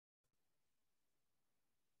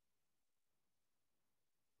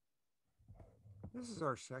This is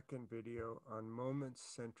our second video on moments,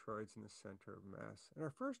 centroids, in the center of mass. In our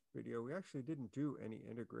first video, we actually didn't do any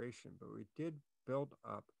integration, but we did build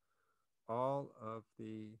up all of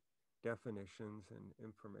the definitions and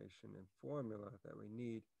information and formula that we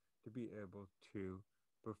need to be able to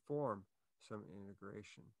perform some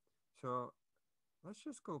integration. So let's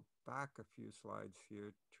just go back a few slides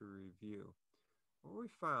here to review. What we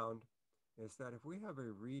found is that if we have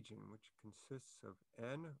a region which consists of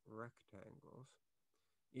n rectangles,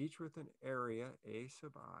 each with an area a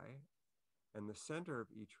sub I, and the center of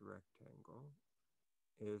each rectangle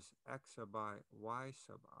is x sub I, y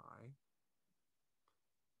sub I.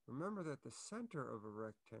 Remember that the center of a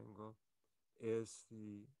rectangle is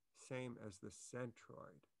the same as the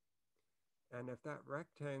centroid. And if that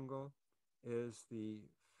rectangle is the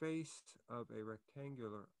face of a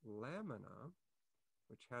rectangular lamina,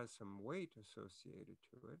 which has some weight associated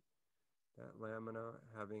to it, that lamina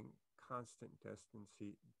having constant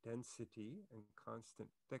density and constant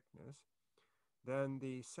thickness, then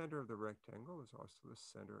the center of the rectangle is also the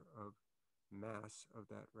center of mass of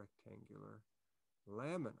that rectangular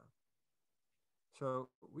lamina. So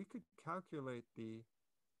we could calculate the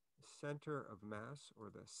center of mass, or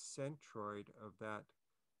the centroid of that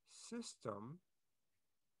system,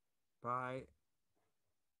 by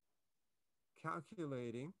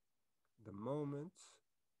calculating the moments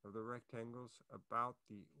of the rectangles about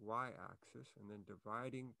the y-axis and then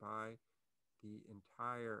dividing by the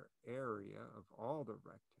entire area of all the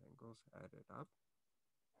rectangles added up.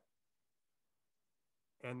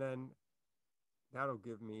 And then that'll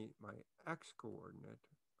give me my x-coordinate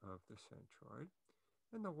of the centroid,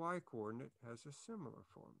 and the y-coordinate has a similar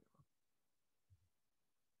formula.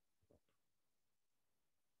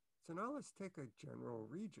 So now let's take a general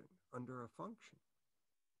region under a function.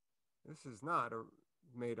 This is not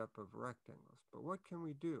made up of rectangles, but what can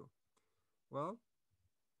we do? Well,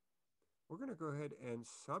 we're going to go ahead and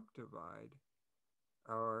subdivide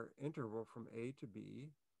our interval from A to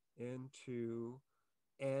B into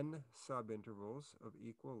n subintervals of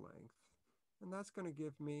equal length, and that's going to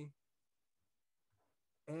give me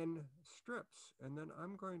n strips, and then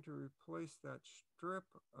I'm going to replace that strip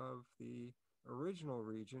of the original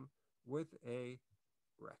region with a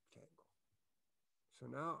rectangle. So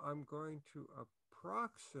now I'm going to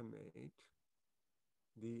approximate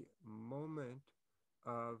the moment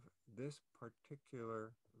of this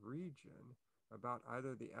particular region about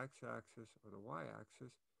either the x-axis or the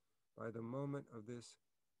y-axis by the moment of this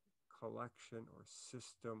collection or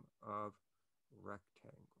system of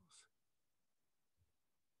rectangles.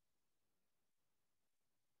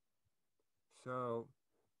 So,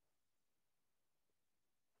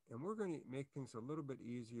 and we're going to make things a little bit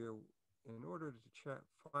easier. In order to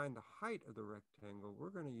find the height of the rectangle,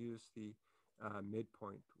 we're going to use the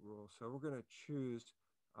midpoint rule. So we're going to choose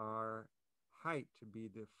our height to be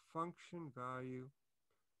the function value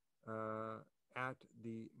at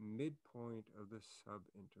the midpoint of the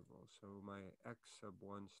subinterval. So my x sub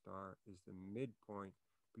 1 star is the midpoint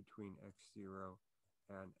between x0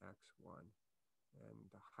 and x1. And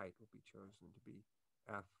the height will be chosen to be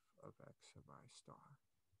f of x sub I star.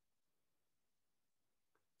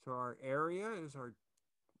 So our area is our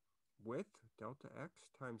width, delta x,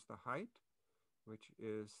 times the height, which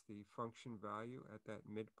is the function value at that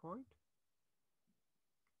midpoint.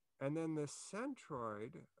 And then the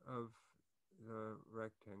centroid of the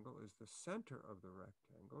rectangle is the center of the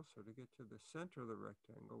rectangle. So to get to the center of the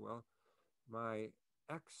rectangle, well, my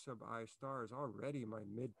x sub I star is already my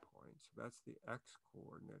midpoint. So that's the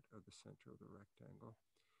x-coordinate of the center of the rectangle.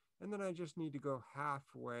 And then I just need to go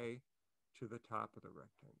halfway to the top of the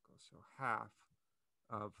rectangle. So half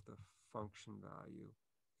of the function value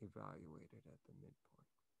evaluated at the midpoint.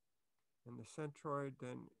 And the centroid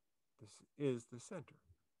then, this is the center.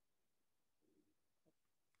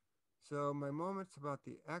 So my moments about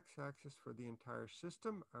the x-axis for the entire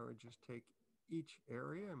system, I would just take each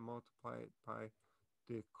area and multiply it by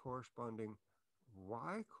the corresponding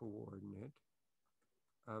y-coordinate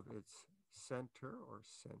of its center or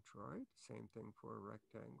centroid. Same thing for a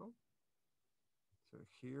rectangle. So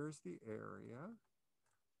here's the area.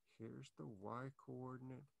 Here's the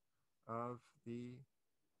y-coordinate of the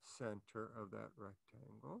center of that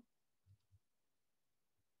rectangle.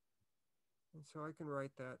 And so I can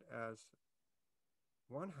write that as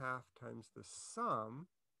 1/2 times the sum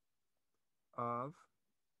of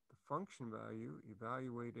the function value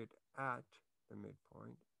evaluated at the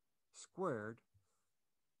midpoint squared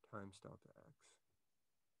times delta x.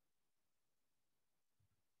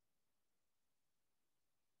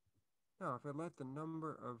 Now, if I let the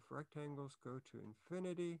number of rectangles go to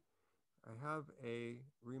infinity, I have a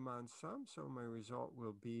Riemann sum, so my result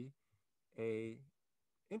will be a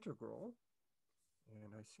integral,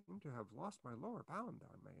 and I seem to have lost my lower bound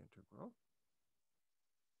on my integral.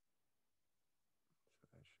 So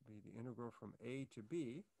that should be the integral from a to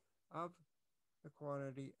b of the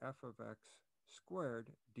quantity f of x squared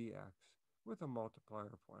dx with a multiplier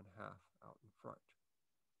of 1/2 out in front.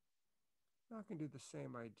 Now I can do the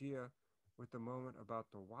same idea with the moment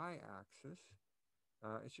about the y-axis.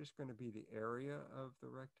 It's just going to be the area of the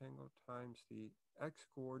rectangle times the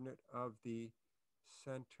x-coordinate of the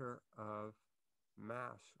center of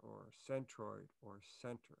mass, or centroid, or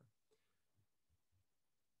center.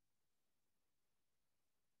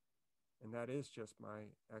 And that is just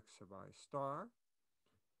my x sub I star.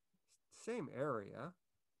 Same area,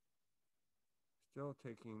 still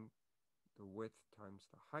taking the width times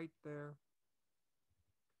the height there.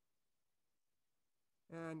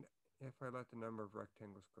 And if I let the number of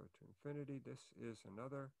rectangles go to infinity, this is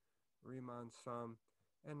another Riemann sum.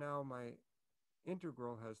 And now my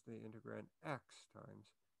integral has the integrand x times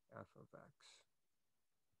f of x.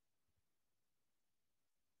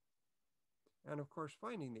 And of course,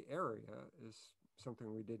 finding the area is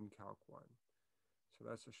something we did in Calc 1. So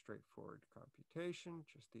that's a straightforward computation,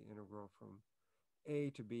 just the integral from a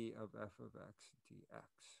to b of f of x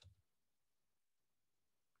dx.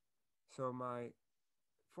 So my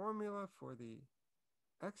formula for the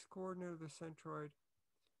x-coordinate of the centroid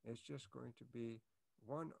is just going to be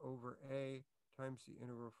 1 over a times the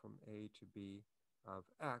integral from a to b of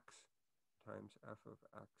x times f of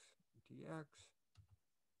x dx.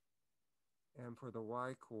 And for the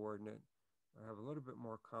y-coordinate, I have a little bit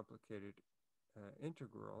more complicated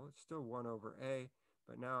integral. It's still 1 over a,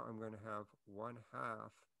 but now I'm going to have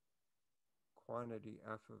 1/2 quantity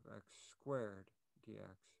f of x squared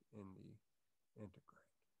dx in the integrand.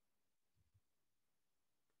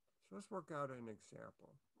 So let's work out an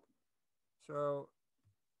example. So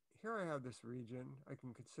here I have this region. I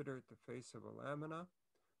can consider it the face of a lamina,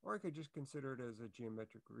 or I could just consider it as a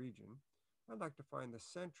geometric region. I'd like to find the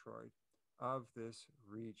centroid of this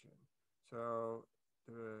region. So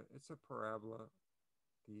it's a parabola.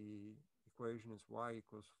 The equation is y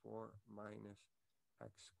equals 4 minus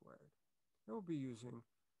x squared. And we'll be using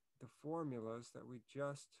the formulas that we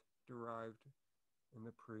just derived in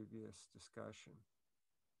the previous discussion.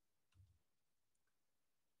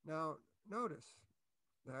 Now, notice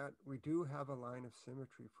that we do have a line of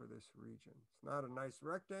symmetry for this region. It's not a nice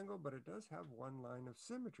rectangle, but it does have one line of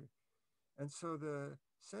symmetry. And so the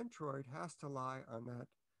centroid has to lie on that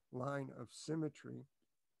line of symmetry.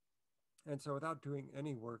 And so without doing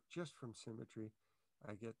any work, just from symmetry,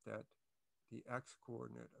 I get that the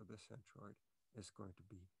x-coordinate of the centroid is going to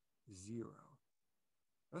be 0.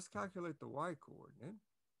 Let's calculate the y-coordinate.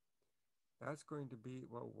 That's going to be,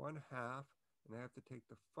 well, 1/2, and I have to take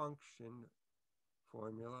the function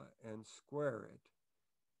formula and square it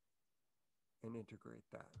and integrate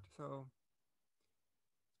that. So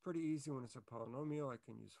it's pretty easy when it's a polynomial. I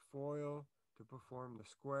can use FOIL to perform the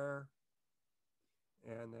square,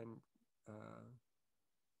 and then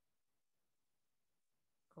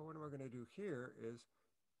what am I going to do here is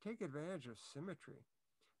take advantage of symmetry.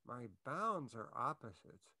 My bounds are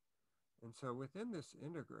opposites, and so within this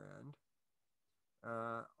integrand,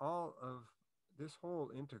 all of this whole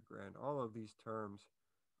integrand, all of these terms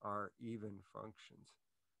are even functions.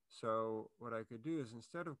 So what I could do is,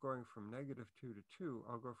 instead of going from -2 to 2,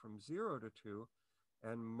 I'll go from 0 to 2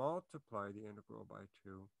 and multiply the integral by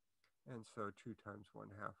 2. And so 2 times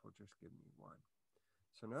 1/2 will just give me 1.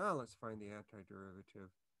 So now let's find the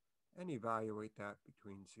antiderivative and evaluate that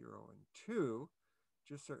between 0 and 2.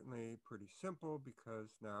 Just certainly pretty simple,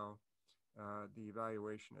 because now the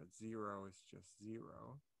evaluation at 0 is just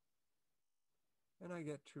 0. And I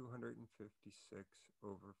get 256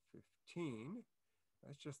 over 15.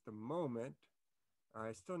 That's just the moment.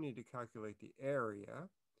 I still need to calculate the area.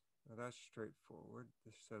 Now that's straightforward.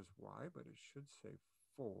 This says y, but it should say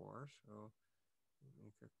 4. So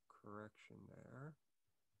make a correction there.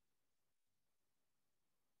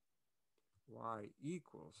 Y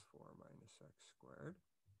equals 4 minus x squared.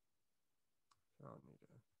 So I'll need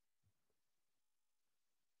to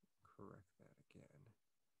correct that again.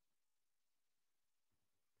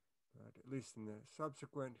 But at least in the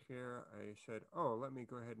subsequent here, I said, oh, let me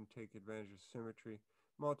go ahead and take advantage of symmetry,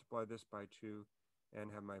 multiply this by 2,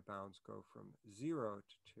 and have my bounds go from 0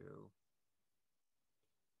 to 2.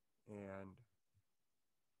 And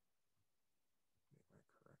make my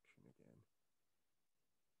correction again.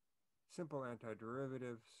 Simple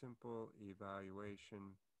antiderivative, simple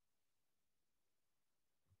evaluation.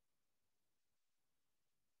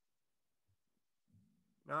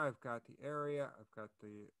 Now I've got the area, I've got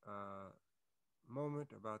the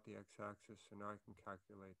moment about the x-axis, so now I can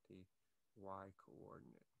calculate the y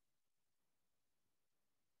coordinate.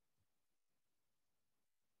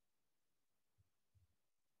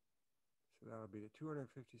 So that'll be the 256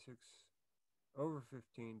 over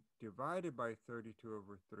 15 divided by 32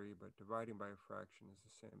 over 3, but dividing by a fraction is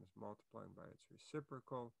the same as multiplying by its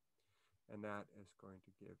reciprocal, and that is going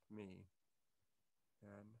to give me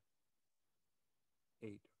an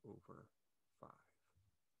 8 over 5.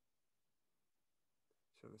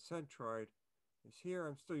 So the centroid is here.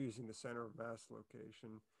 I'm still using the center of mass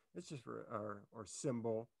location. It's just for or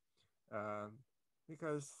symbol,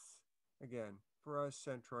 because, again, for us,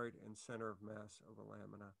 centroid and center of mass of a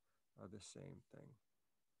lamina are the same thing.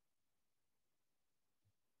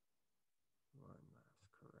 One last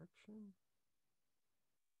correction.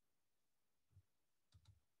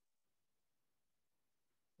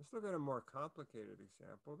 Let's look at a more complicated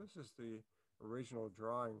example. This is the original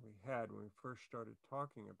drawing we had when we first started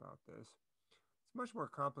talking about this. It's a much more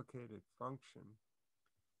complicated function.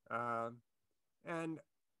 And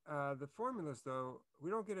the formulas, though, we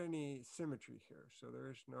don't get any symmetry here. So there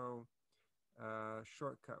is no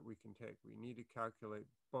shortcut we can take. We need to calculate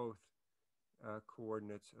both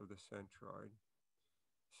coordinates of the centroid.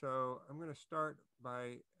 So I'm going to start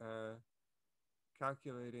by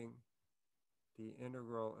calculating the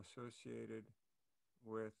integral associated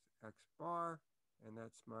with x bar, and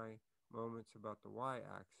that's my moments about the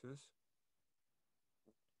y-axis.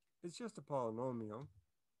 It's just a polynomial,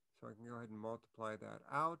 so I can go ahead and multiply that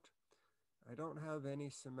out. I don't have any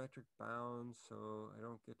symmetric bounds, so I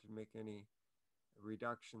don't get to make any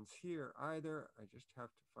reductions here either. I just have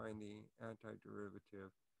to find the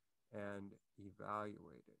antiderivative and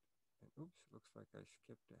evaluate it. And oops, looks like I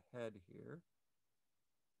skipped ahead here.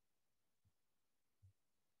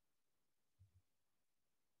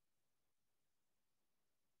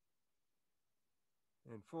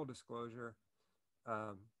 In full disclosure,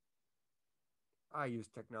 I use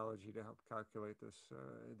technology to help calculate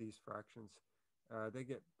these fractions. They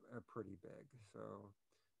get pretty big, so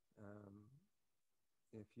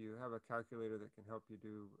if you have a calculator that can help you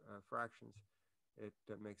do fractions, it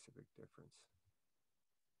makes a big difference.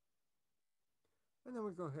 And then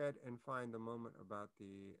we go ahead and find the moment about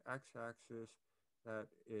the x-axis. That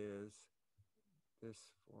is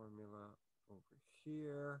this formula over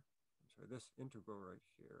here. I'm sorry, this integral right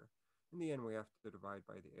here. In the end, we have to divide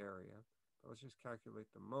by the area. But let's just calculate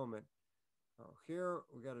the moment. Oh, here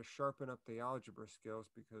we got to sharpen up the algebra skills,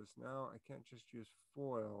 because now I can't just use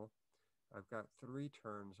FOIL. I've got 3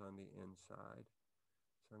 terms on the inside.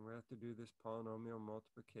 So I'm going to have to do this polynomial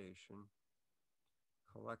multiplication,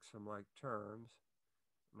 collect some like terms,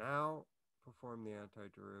 now perform the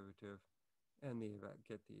antiderivative, and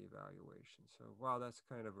get the evaluation. So wow, that's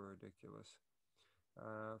kind of a ridiculous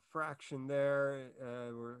fraction there.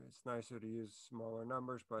 It's nicer to use smaller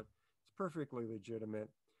numbers, but it's perfectly legitimate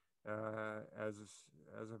as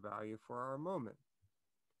a value for our moment.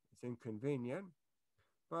 It's inconvenient,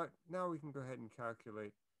 but now we can go ahead and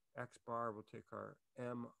calculate x bar. We'll take our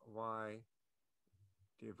my,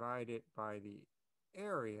 divide it by the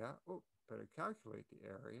area. Oh, better calculate the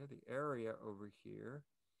area. The area over here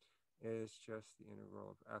is just the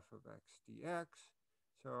integral of f of x dx.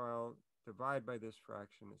 So I'll divide by this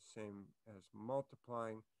fraction, the same as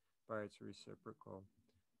multiplying by its reciprocal.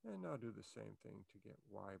 And I'll do the same thing to get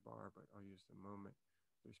y bar, but I'll use the moment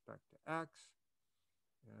with respect to x.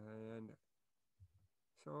 And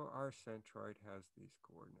so our centroid has these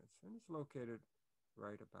coordinates, and it's located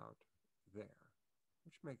right about there,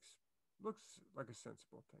 which looks like a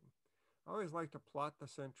sensible thing. I always like to plot the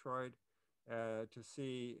centroid to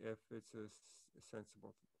see if it's a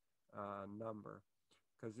sensible number.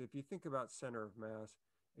 Because if you think about center of mass,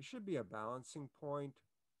 it should be a balancing point.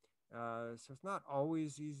 So it's not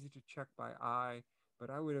always easy to check by eye,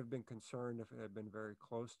 but I would have been concerned if it had been very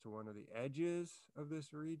close to one of the edges of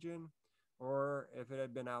this region, or if it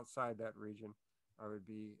had been outside that region, I would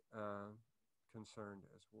be concerned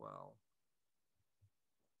as well.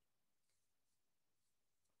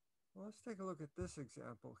 Well, let's take a look at this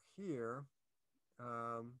example here.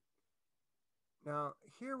 Now,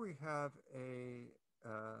 here we have a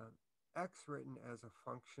x written as a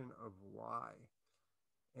function of y.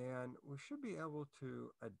 And we should be able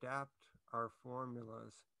to adapt our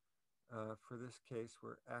formulas for this case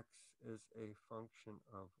where x is a function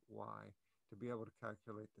of y to be able to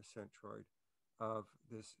calculate the centroid of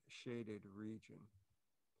this shaded region.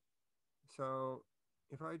 So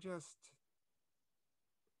if I just,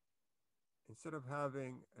 instead of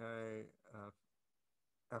having a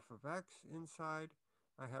f of x inside,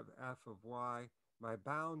 I have f of y. My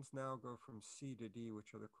bounds now go from C to D,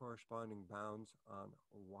 which are the corresponding bounds on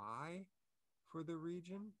Y for the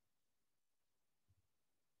region.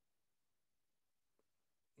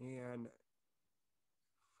 And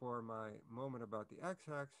for my moment about the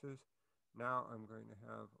x-axis, now I'm going to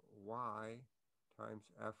have y times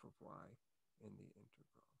f of y in the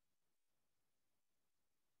integral.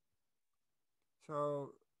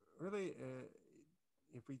 So really,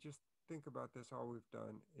 if we just think about this, all we've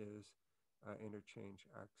done is interchange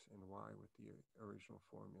x and y with the original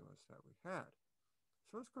formulas that we had.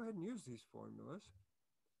 So let's go ahead and use these formulas.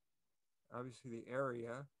 Obviously, the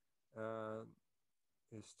area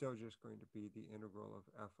is still just going to be the integral of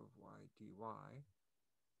f of y dy.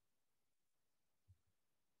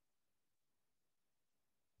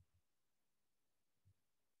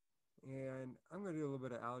 And I'm going to do a little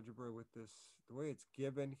bit of algebra with this. The way it's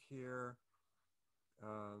given here,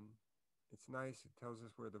 it's nice. It tells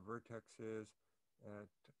us where the vertex is at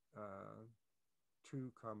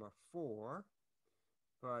 2, 4.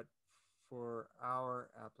 But for our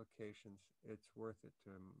applications, it's worth it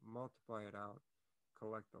to multiply it out,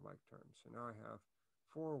 collect the like terms. So now I have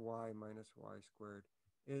 4y minus y squared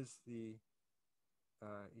is the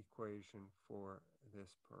equation for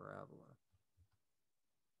this parabola.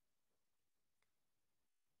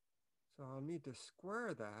 So I'll need to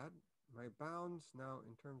square that. My bounds now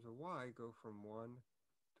in terms of y go from 1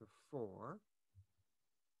 to 4.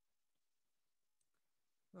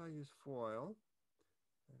 I'll use FOIL.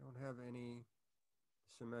 I don't have any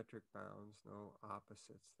symmetric bounds, no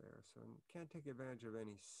opposites there. So can't take advantage of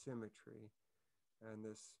any symmetry. And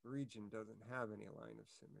this region doesn't have any line of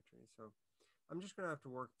symmetry. So I'm just going to have to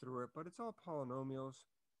work through it, but it's all polynomials.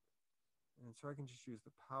 And so I can just use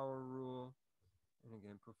the power rule and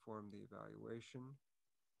again perform the evaluation.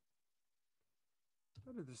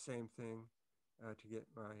 I'll do the same thing to get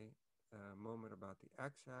my moment about the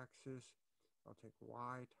x-axis. I'll take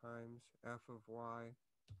y times f of y,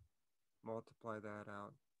 multiply that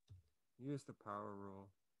out, use the power rule,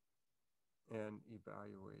 and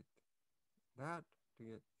evaluate that to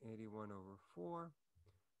get 81 over 4.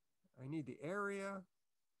 I need the area,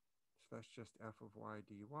 so that's just f of y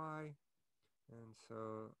dy. And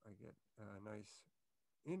so I get a nice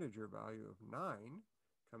integer value of 9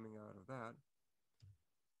 coming out of that.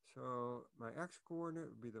 So my x-coordinate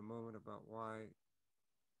would be the moment about y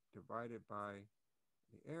divided by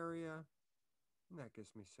the area, and that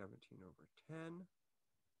gives me 17 over 10.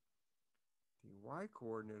 The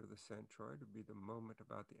y-coordinate of the centroid would be the moment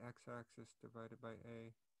about the x-axis divided by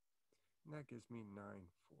a, and that gives me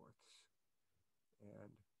 9/4.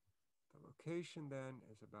 And the location then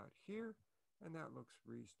is about here, and that looks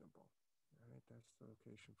reasonable. All right, that's the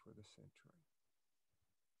location for the centroid.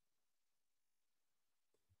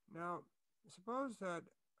 Now, suppose that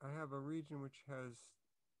I have a region which has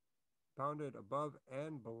bounded above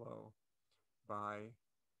and below by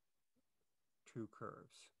 2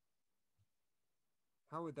 curves.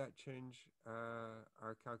 How would that change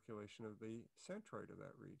our calculation of the centroid of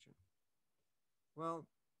that region? Well,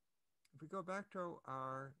 if we go back to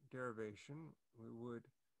our derivation, we would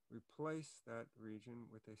replace that region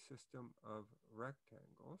with a system of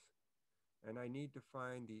rectangles. And I need to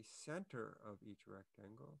find the center of each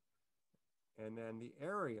rectangle and then the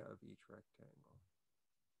area of each rectangle.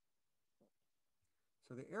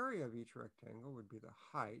 So the area of each rectangle would be the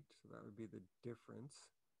height, so that would be the difference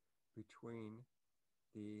between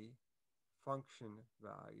the function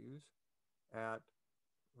values at,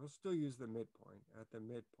 we'll still use the midpoint, at the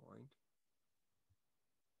midpoint.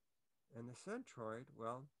 And the centroid,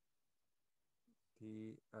 well,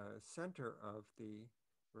 the center of the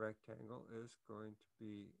rectangle is going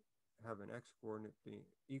to have an x-coordinate being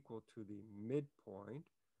equal to the midpoint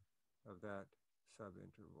of that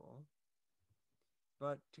subinterval.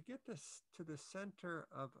 But to get this to the center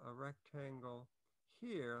of a rectangle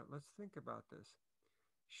here, let's think about this.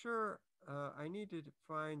 Sure, I need to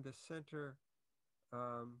find the center.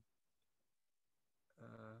 I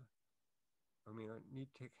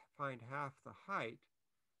need to find half the height,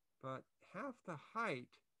 but half the height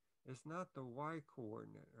is not the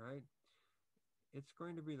y-coordinate, right? It's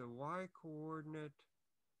going to be the y-coordinate.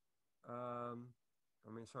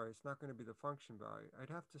 It's not going to be the function value.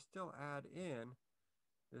 I'd have to still add in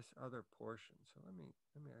this other portion. So let me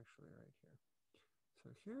actually write here. So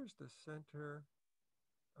here's the center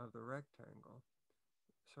of the rectangle.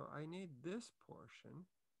 So I need this portion,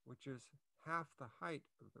 which is half the height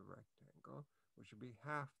of the rectangle, which would be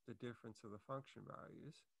half the difference of the function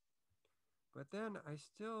values. But then I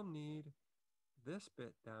still need this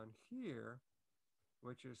bit down here,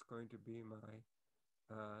 which is going to be my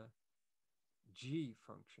g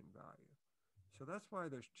function value. So that's why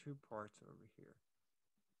there's two parts over here.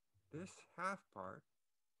 This half part,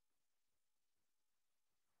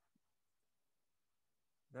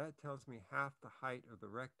 that tells me half the height of the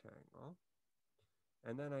rectangle.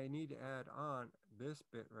 And then I need to add on this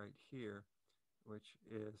bit right here, which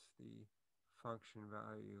is the function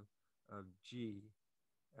value of g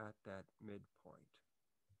at that midpoint.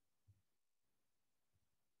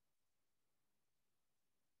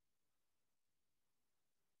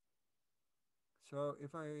 So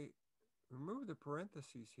if I remove the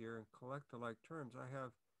parentheses here and collect the like terms, I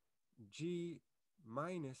have g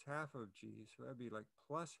minus half of g, so that'd be like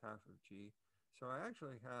plus half of g. So I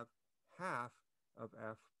actually have half of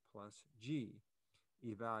f plus g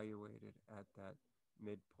evaluated at that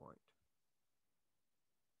midpoint.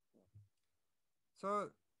 So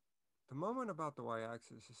the moment about the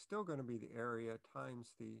y-axis is still going to be the area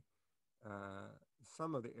times the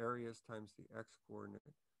sum of the areas times the x-coordinate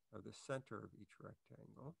of the center of each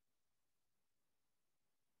rectangle.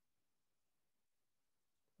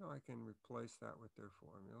 So I can replace that with their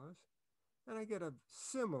formulas. And I get a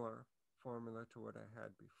similar formula to what I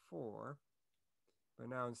had before. But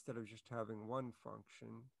now instead of just having one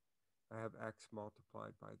function, I have x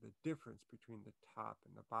multiplied by the difference between the top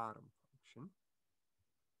and the bottom function.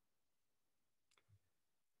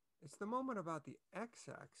 It's the moment about the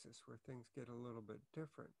x-axis where things get a little bit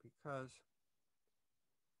different because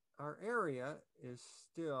our area is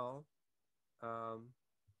still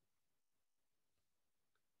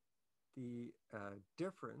the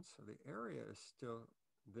difference, so the area is still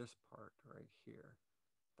this part right here.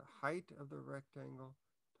 The height of the rectangle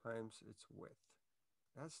times its width.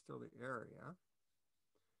 That's still the area.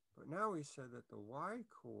 But now we said that the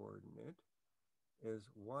y-coordinate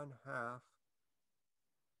is 1/2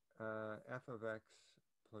 f of x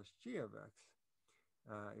plus g of x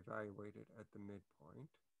evaluated at the midpoint.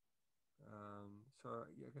 So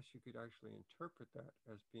I guess you could actually interpret that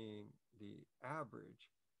as being the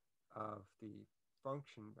average of the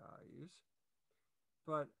function values.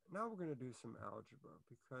 But now we're going to do some algebra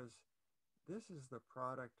because this is the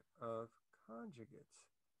product of conjugates.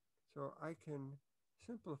 So I can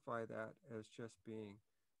simplify that as just being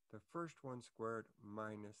the first one squared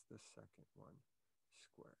minus the second one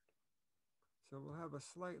squared. So we'll have a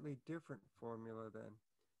slightly different formula then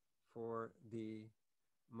for the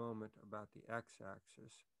moment about the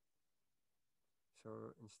x-axis.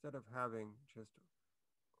 So instead of having just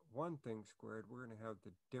one thing squared, we're going to have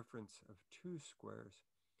the difference of two squares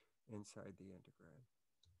inside the integrand.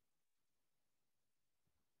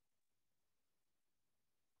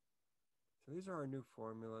 So these are our new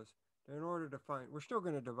formulas. And in order to find, we're still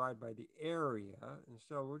going to divide by the area, and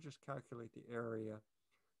so we'll just calculate the area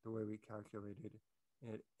the way we calculated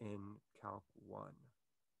it in Calc 1.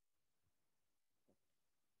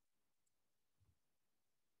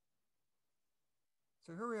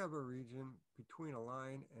 So here we have a region between a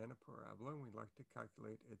line and a parabola, and we'd like to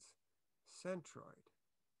calculate its centroid.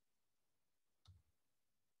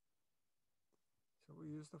 So we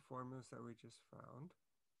use the formulas that we just found.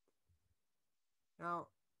 Now,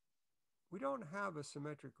 we don't have a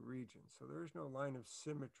symmetric region, so there is no line of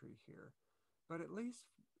symmetry here. But at least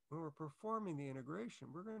when we're performing the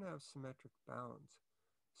integration, we're going to have symmetric bounds.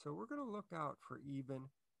 So we're going to look out for even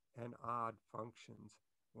and odd functions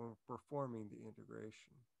when we're performing the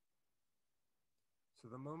integration. So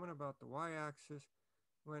the moment about the y-axis,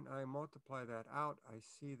 when I multiply that out, I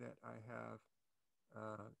see that I have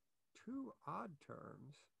two odd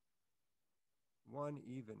terms, one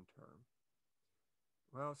even term.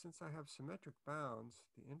 Well, since I have symmetric bounds,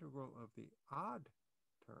 the integral of the odd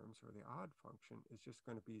terms, or the odd function, is just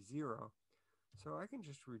going to be 0. So I can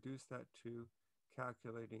just reduce that to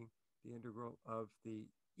calculating the integral of the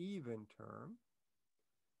even term.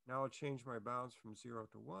 Now I'll change my bounds from 0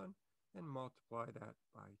 to 1 and multiply that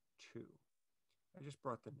by 2. I just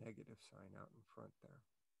brought the negative sign out in front there.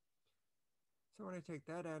 So when I take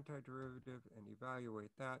that antiderivative and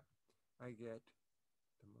evaluate that, I get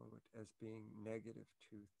the moment as being negative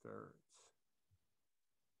 2/3.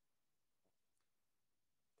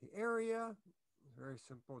 The area is very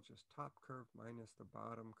simple, just top curve minus the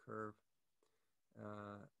bottom curve.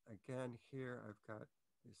 Again, here I've got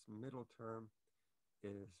this middle term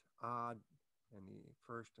is odd, and the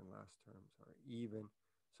first and last terms are even.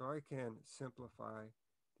 So I can simplify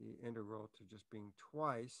the integral to just being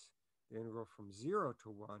twice the integral from 0 to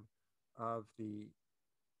 1 of the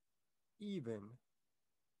even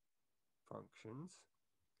functions.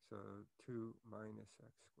 So 2 minus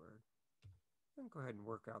x squared. And go ahead and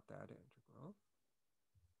work out that integral.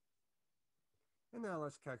 And now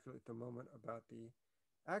let's calculate the moment about the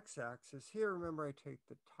x-axis. Here, remember, I take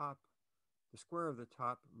the top the square of the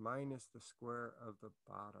top minus the square of the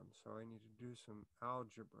bottom. So I need to do some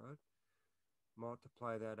algebra,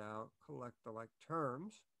 multiply that out, collect the like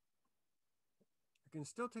terms. I can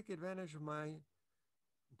still take advantage of my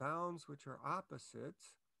bounds, which are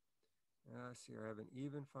opposites. See, I have an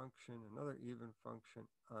even function, another even function,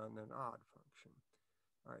 and an odd function.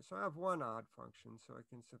 All right, so I have one odd function, so I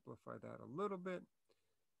can simplify that a little bit.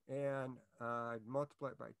 And I'd multiply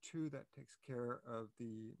it by 2. That takes care of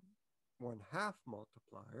the 1/2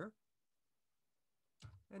 multiplier.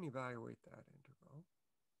 And evaluate that integral.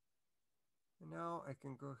 And now I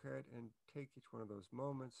can go ahead and take each one of those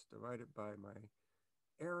moments, divide it by my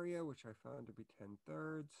area, which I found to be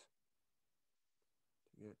 10/3,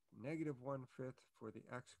 to get -1/5 for the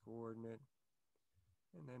x-coordinate.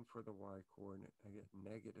 And then for the y-coordinate, I get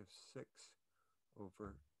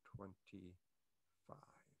 -6/25.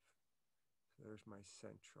 So there's my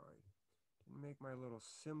centroid. And make my little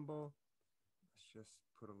symbol. Let's just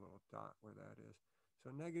put a little dot where that is.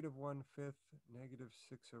 So -1/5,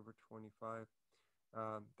 -6/25.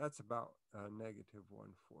 That's about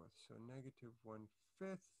 -1/4. So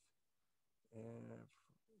 -1/5 and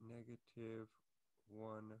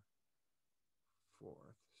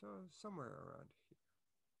 -1/4. So somewhere around here.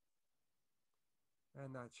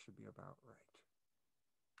 And that should be about right.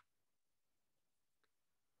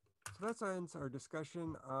 So that ends our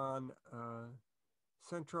discussion on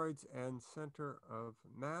centroids and center of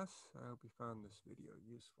mass. I hope you found this video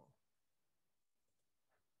useful.